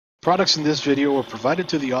Products in this video were provided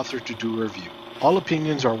to the author to do a review. All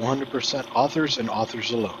opinions are 100% authors and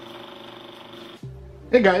authors alone.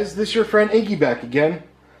 Hey guys, this is your friend Inky back again.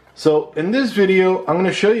 So in this video, I'm going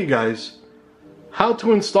to show you guys how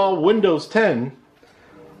to install Windows 10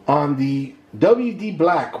 on the WD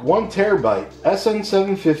Black 1TB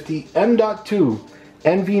SN750 M.2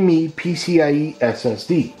 NVMe PCIe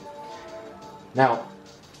SSD. Now,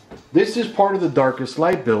 this is part of the darkest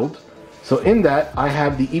light build. So in that, I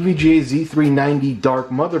have the EVGA Z390 dark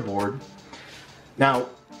motherboard. Now,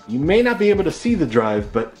 you may not be able to see the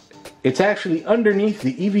drive, but it's actually underneath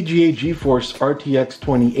the EVGA GeForce RTX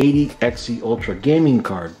 2080 XE Ultra gaming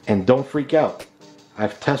card. And don't freak out.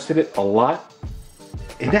 I've tested it a lot.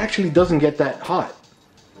 It actually doesn't get that hot,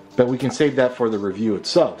 but we can save that for the review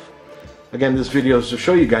itself. Again, this video is to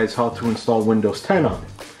show you guys how to install Windows 10 on it.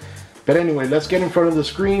 But anyway, let's get in front of the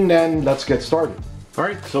screen and let's get started.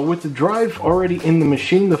 Alright, so with the drive already in the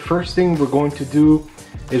machine, the first thing we're going to do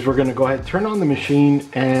is we're going to go ahead and turn on the machine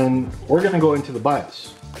and we're going to go into the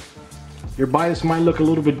BIOS. Your BIOS might look a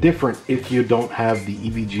little bit different if you don't have the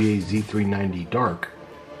EVGA Z390 Dark.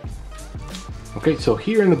 Okay, so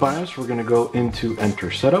here in the BIOS we're going to go into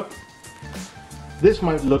Enter Setup. This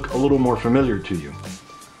might look a little more familiar to you.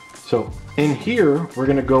 So in here we're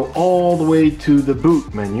going to go all the way to the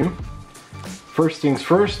boot menu. First things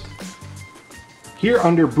first, here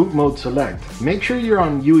under boot mode select, make sure you're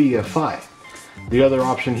on UEFI. The other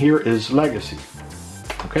option here is legacy.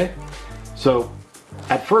 Okay, so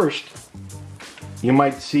at first you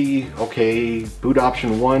might see, okay, boot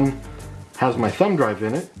option 1 has my thumb drive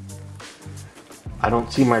in it. I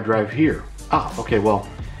don't see my drive here. Okay, well,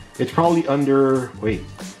 it's probably under, wait,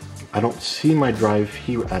 I don't see my drive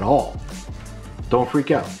here at all. Don't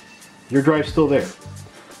freak out. Your drive's still there.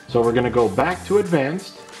 So we're gonna go back to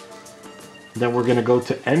advanced. Then we're going to go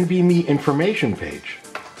to NVMe information page.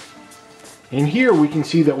 In here we can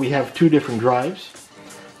see that we have two different drives.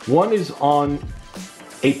 One is on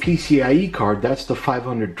a PCIe card, that's the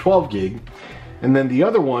 512 gig. And then the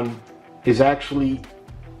other one is actually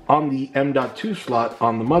on the M.2 slot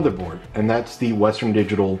on the motherboard. And that's the Western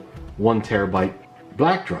Digital 1TB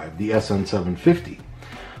black drive, the SN750.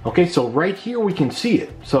 Okay, so right here we can see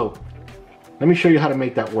it. So let me show you how to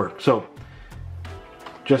make that work. So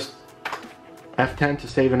just F10 to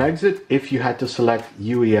save and exit if you had to select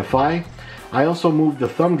UEFI. I also moved the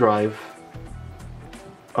thumb drive.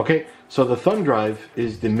 Okay, so the thumb drive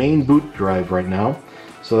is the main boot drive right now.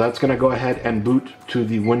 So that's going to go ahead and boot to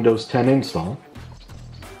the Windows 10 install.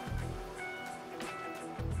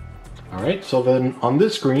 Alright, so then on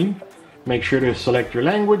this screen, make sure to select your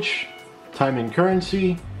language, time and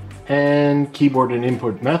currency, and keyboard and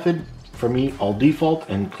input method. For me, all default,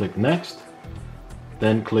 and click next.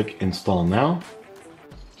 Then click install now.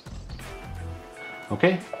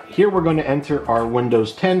 Okay, here we're going to enter our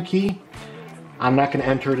Windows 10 key. I'm not going to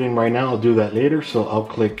enter it in right now, I'll do that later, so I'll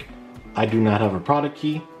click I do not have a product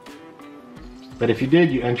key. But if you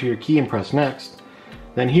did, you enter your key and press next.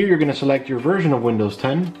 Then here you're going to select your version of Windows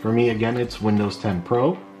 10. For me, again, it's Windows 10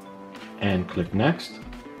 Pro. And click next.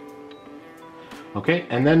 Okay,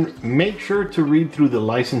 and then make sure to read through the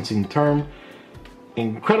licensing term.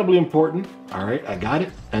 Incredibly important. All right, I got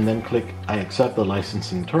it. And then click I accept the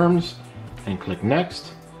licensing terms and click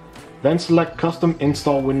next. Then select custom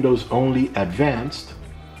install Windows only advanced.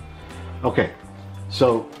 Okay,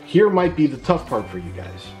 so here might be the tough part for you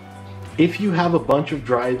guys. If you have a bunch of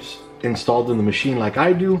drives installed in the machine like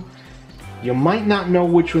I do, you might not know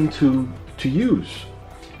which one to use.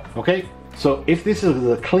 Okay, so if this is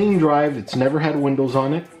a clean drive, it's never had Windows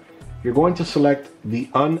on it, you're going to select the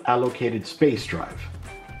unallocated space drive.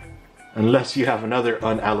 Unless you have another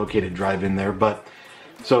unallocated drive in there, but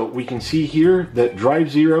so we can see here that drive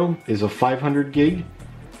 0 is a 500 gig.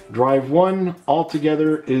 Drive 1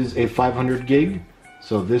 altogether is a 500 gig.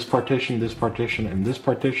 So this partition, and this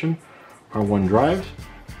partition are one drive.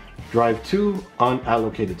 Drive 2,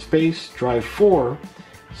 unallocated space. Drive 4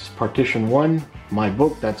 is partition 1, my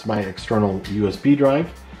book, that's my external USB drive.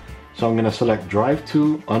 So I'm going to select drive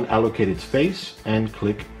 2, unallocated space, and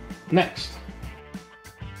click next.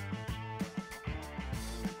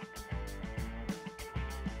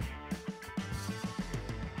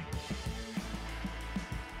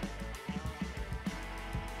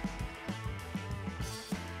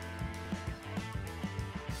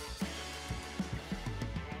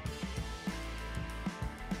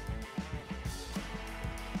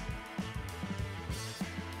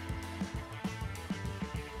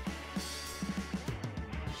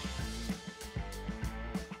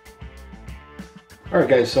 Alright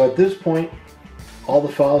guys, so at this point all the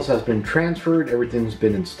files has been transferred, everything's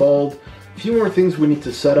been installed. If few more things we need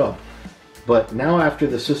to set up. But now after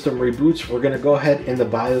the system reboots, we're going to go ahead in the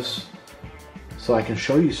BIOS so I can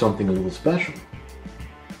show you something a little special.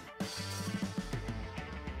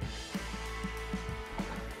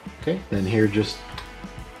 Okay, then here just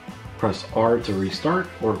press R to restart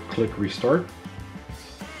or click restart.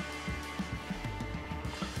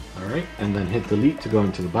 Alright, and then hit delete to go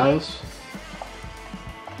into the BIOS.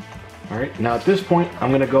 Alright, now at this point I'm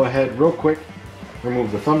going to go ahead real quick,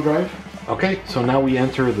 remove the thumb drive. Okay, so now we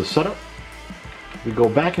enter the setup. We go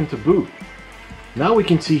back into boot. Now we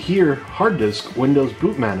can see here hard disk Windows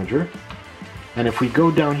Boot Manager, and if we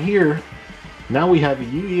go down here, now we have a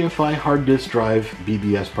UEFI hard disk drive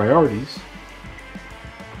BBS priorities,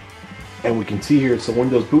 and we can see here it's the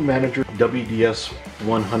Windows Boot Manager WDS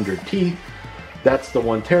 100T. That's the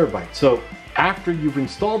 1 terabyte. So after you've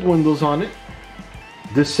installed Windows on it,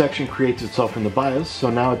 this section creates itself in the BIOS. So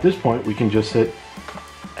now at this point we can just hit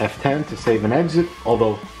F10 to save and exit,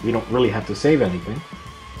 although we don't really have to save anything.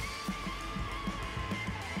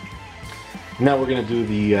 Now we're going to do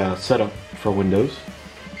the setup for Windows.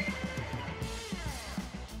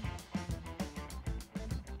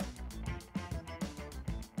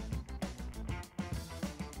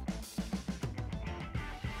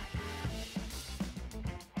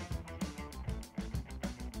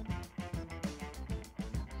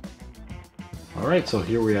 Alright, so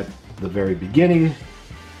here we're at the very beginning.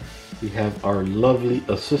 We have our lovely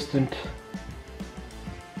assistant,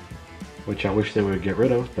 which I wish they would get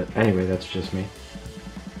rid of, but anyway, that's just me.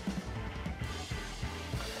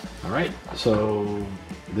 Alright, so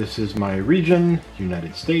this is my region,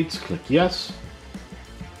 United States, click yes.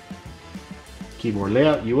 Keyboard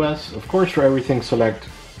layout, US. Of course, for everything, select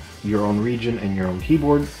your own region and your own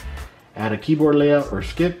keyboard. Add a keyboard layout or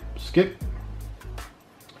skip.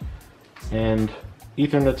 And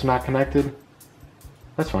Ethernet's not connected.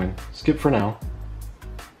 That's fine. Skip for now.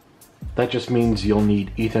 That just means you'll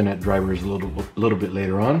need Ethernet drivers a little bit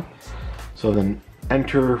later on. So then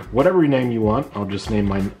enter whatever name you want. I'll just name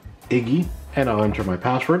mine Iggy, and I'll enter my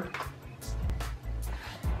password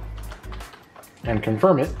and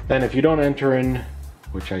confirm it. Then if you don't enter in,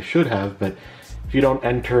 which I should have, but if you don't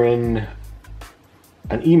enter in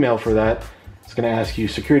an email for that, it's going to ask you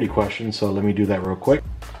security questions. So let me do that real quick.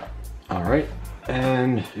 All right.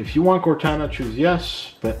 And if you want Cortana, choose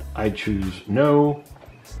yes, but I choose no.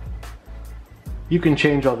 You can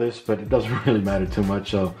change all this, but it doesn't really matter too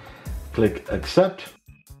much, so click accept.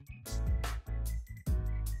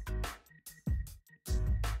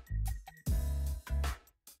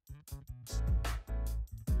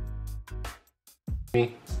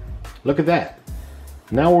 Look at that.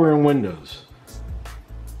 Now we're in Windows.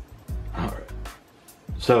 All right.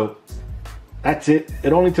 So that's it.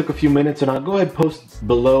 It only took a few minutes, and I'll go ahead and post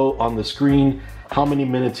below on the screen how many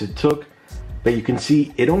minutes it took. But you can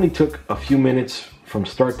see it only took a few minutes from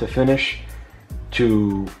start to finish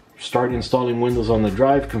to start installing Windows on the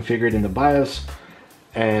drive, configure it in the BIOS,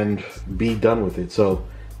 and be done with it. So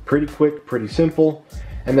pretty quick, pretty simple.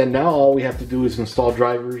 And then now all we have to do is install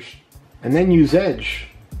drivers and then use Edge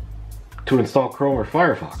to install Chrome or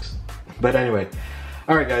Firefox. But anyway,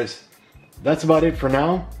 all right guys, that's about it for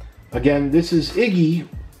now. Again, this is Iggy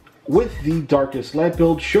with the Darkest Light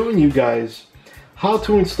build, showing you guys how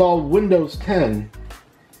to install Windows 10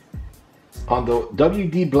 on the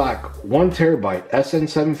WD Black 1 terabyte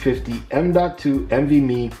SN750 M.2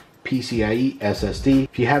 NVMe PCIe SSD.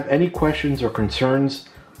 If you have any questions or concerns,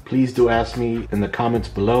 please do ask me in the comments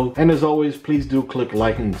below. And as always, please do click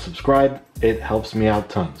like and subscribe. It helps me out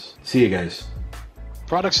tons. See you guys.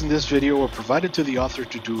 Products in this video were provided to the author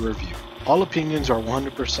to do a review. All opinions are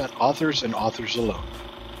 100% authors and authors alone.